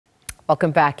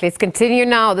Welcome back. Let's continue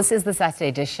now. This is the Saturday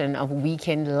edition of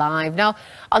Weekend Live. Now,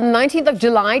 on the 19th of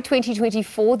July,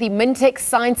 2024, the Mintek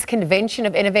Science Convention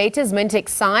of Innovators,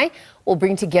 Mintek-SCi, will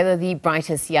bring together the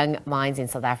brightest young minds in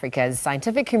South Africa's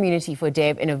scientific community for a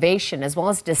day of innovation, as well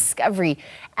as discovery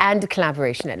and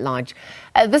collaboration at large.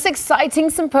 This exciting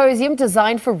symposium,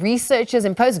 designed for researchers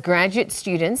and postgraduate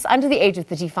students under the age of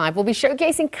 35, will be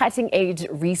showcasing cutting-edge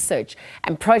research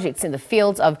and projects in the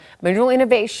fields of mineral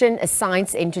innovation,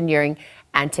 science, engineering,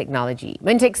 and technology.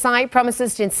 Mintek-SCi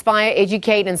promises to inspire,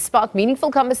 educate, and spark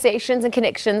meaningful conversations and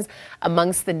connections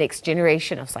amongst the next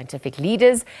generation of scientific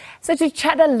leaders. So to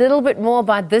chat a little bit more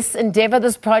about this endeavor,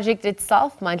 this project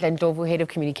itself, Mandla Ndlovu, Head of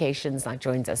Communications, now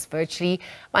joins us virtually.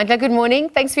 Mandla, good morning.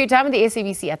 Thanks for your time on the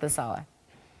SABC at this hour.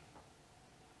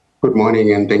 Good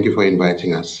morning, and thank you for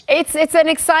inviting us. It's an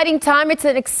exciting time, it's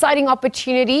an exciting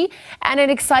opportunity and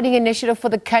an exciting initiative for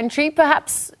the country.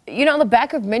 Perhaps, you know, on the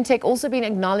back of Mintek also being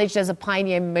acknowledged as a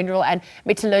pioneer in mineral and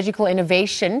metallurgical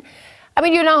innovation. I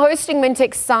mean, you're now hosting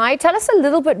Mintek-SCi. Tell us a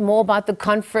little bit more about the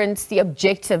conference, the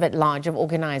objective at large of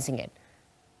organizing it.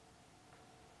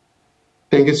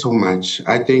 Thank you so much.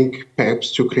 I think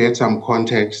perhaps to create some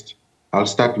context, I'll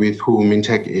start with who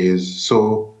Mintek is.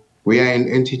 So we are an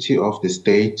entity of the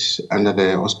state under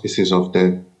the auspices of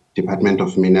the Department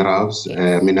of Minerals,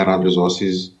 Mineral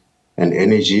Resources and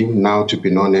Energy, now to be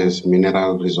known as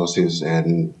Mineral Resources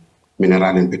and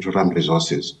Mineral and Petroleum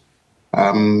Resources.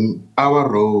 Our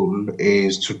role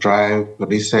is to drive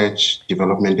research,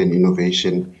 development and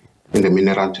innovation in the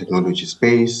mineral technology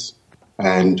space,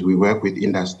 and we work with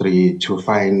industry to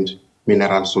find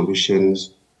mineral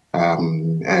solutions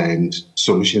and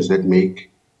solutions that make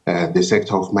the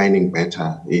sector of mining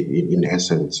better in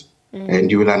essence.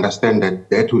 And you will understand that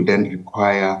that will then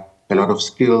require a lot of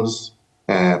skills,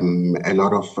 a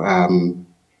lot of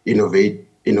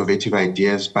innovative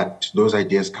ideas, but those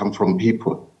ideas come from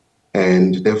people.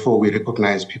 And therefore we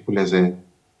recognize people as a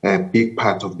big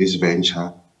part of this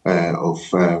venture of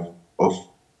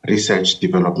research,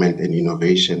 development and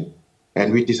innovation.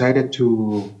 And we decided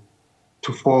to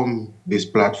form this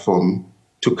platform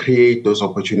to create those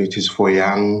opportunities for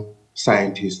young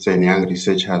scientists and young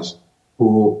researchers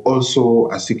who also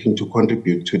are seeking to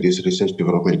contribute to this research,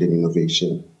 development and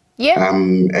innovation.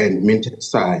 And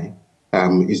Mintek-SCi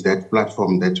is that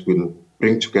platform that will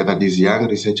bring together these young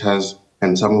researchers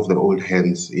and some of the old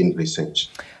hands in research.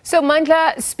 So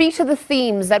Mandla, speak to the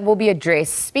themes that will be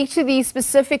addressed. Speak to the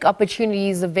specific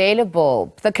opportunities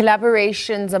available, the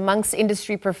collaborations amongst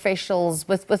industry professionals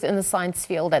within the science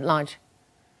field at large.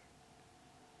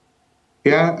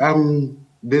 Yeah,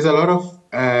 there's a lot of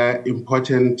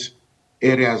important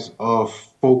areas of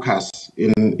focus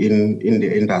in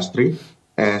the industry.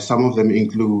 Some of them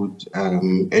include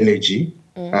energy.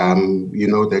 You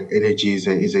know that energy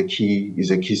is a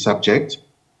key subject.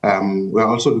 We're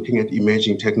also looking at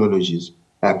emerging technologies.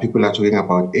 People are talking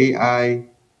about AI,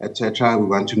 etc. We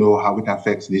want to know how it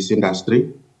affects this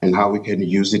industry and how we can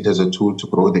use it as a tool to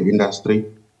grow the industry.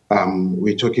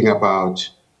 We're talking about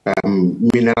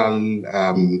mineral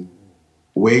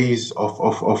ways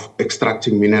of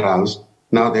extracting minerals,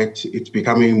 now that it's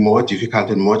becoming more difficult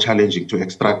and more challenging to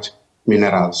extract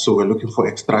minerals. So we're looking for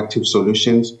extractive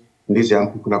solutions. And these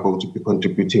young people are going to be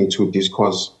contributing to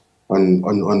discourse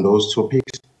on those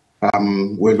topics.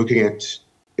 We're looking at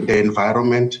the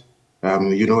environment.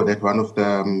 You know that one of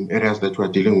the areas that we're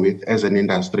dealing with as an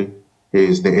industry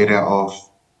is the area of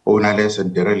ownerless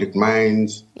and derelict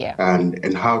mines,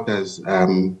 and how does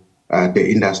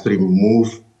the industry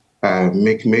move,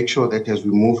 make sure that as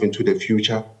we move into the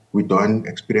future, we don't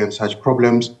experience such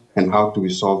problems, and how do we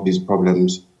solve these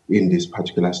problems in this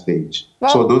particular stage.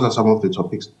 Well, so those are some of the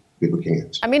topics we're looking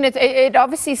at. I mean, it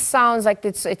obviously sounds like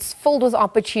it's filled with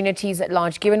opportunities at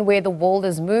large, given where the world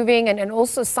is moving, and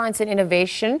also science and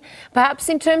innovation. Perhaps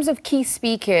in terms of key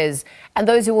speakers and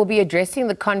those who will be addressing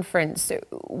the conference,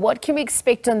 what can we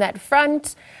expect on that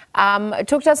front?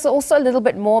 Talk to us also a little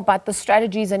bit more about the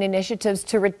strategies and initiatives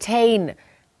to retain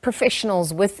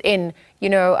professionals within, you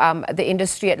know, the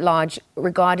industry at large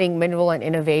regarding mineral and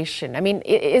innovation. I mean,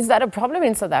 is that a problem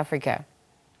in South Africa?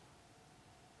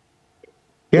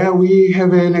 Yeah, we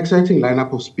have an exciting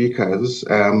lineup of speakers.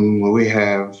 We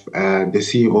have the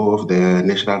CEO of the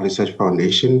National Research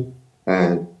Foundation,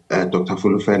 Dr.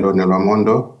 Fulufelo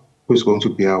Nelwamondo, who is going to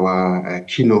be our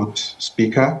keynote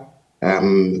speaker.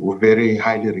 We're very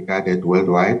highly regarded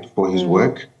worldwide for his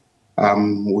work.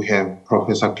 We have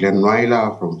Professor Glenn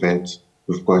Weiler from VET.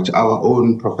 We've got our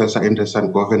own Professor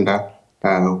Anderson Govender,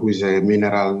 who is a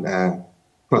mineral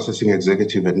processing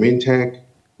executive at Mintek.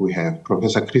 We have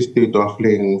Professor Christy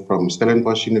Dorfling from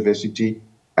Stellenbosch University.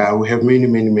 We have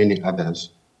many others.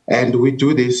 And we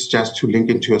do this just to link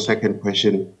into your second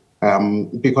question,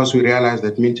 because we realize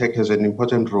that Mintek has an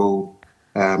important role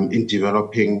in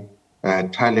developing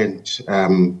talent,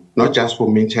 not just for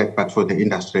Mintek, but for the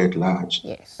industry at large.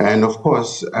 Yes. And of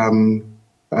course,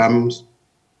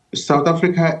 South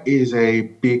Africa is a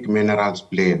big minerals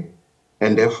player,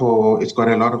 and therefore it's got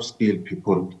a lot of skilled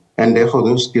people. And therefore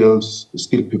those skilled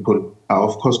people are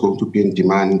of course going to be in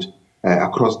demand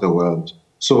across the world.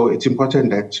 So it's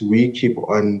important that we keep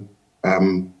on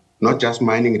not just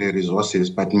mining the resources,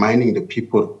 but mining the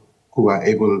people who are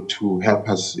able to help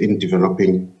us in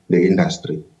developing the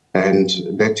industry. And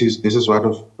this is part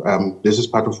of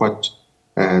what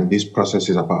this process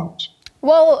is about.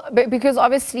 Well, because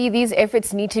obviously these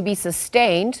efforts need to be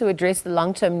sustained to address the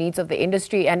long-term needs of the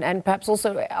industry and perhaps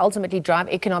also ultimately drive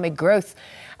economic growth.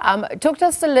 Talk to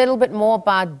us a little bit more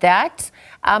about that,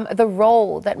 the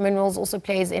role that minerals also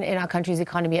plays in our country's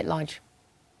economy at large.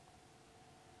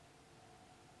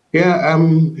 Yeah,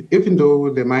 even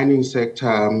though the mining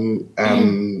sector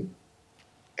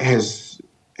has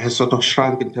sort of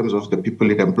shrunk in terms of the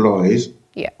people it employs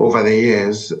over the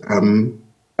years,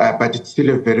 but it's still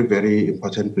a very, very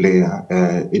important player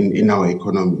in our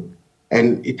economy.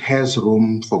 And it has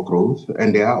room for growth,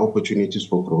 and there are opportunities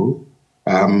for growth.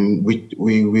 We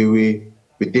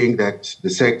think that the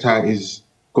sector is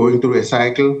going through a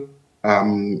cycle,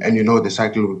 and the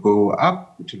cycle will go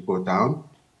up, it will go down,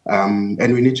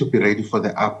 and we need to be ready for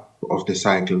the up of the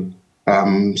cycle.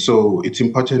 So it's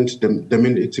important.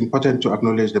 It's important to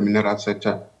acknowledge the mineral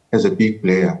sector as a big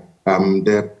player.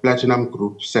 The platinum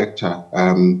group sector,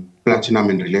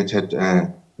 platinum and related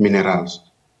minerals,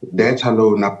 that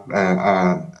alone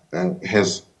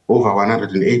has over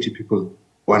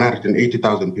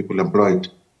 180,000 people employed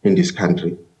in this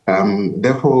country.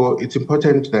 Therefore, it's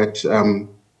important that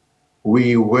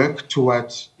we work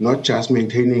towards not just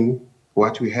maintaining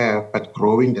what we have, but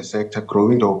growing the sector,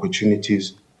 growing the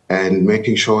opportunities, and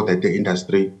making sure that the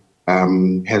industry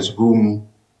has room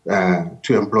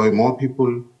to employ more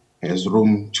people, has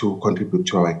room to contribute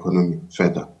to our economy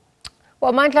further.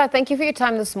 Well, Mandla, thank you for your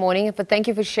time this morning, but thank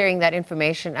you for sharing that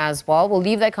information as well. We'll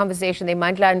leave that conversation there.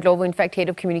 Mandla Ndlovu, in fact, Head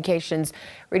of Communications,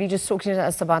 really just talking to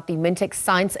us about the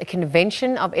Mintek-SCi, a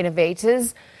convention of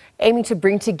innovators aiming to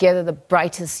bring together the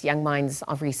brightest young minds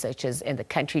of researchers in the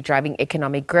country, driving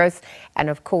economic growth and,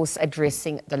 of course,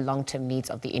 addressing the long-term needs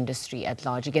of the industry at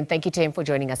large. Again, thank you to him for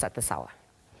joining us at this hour.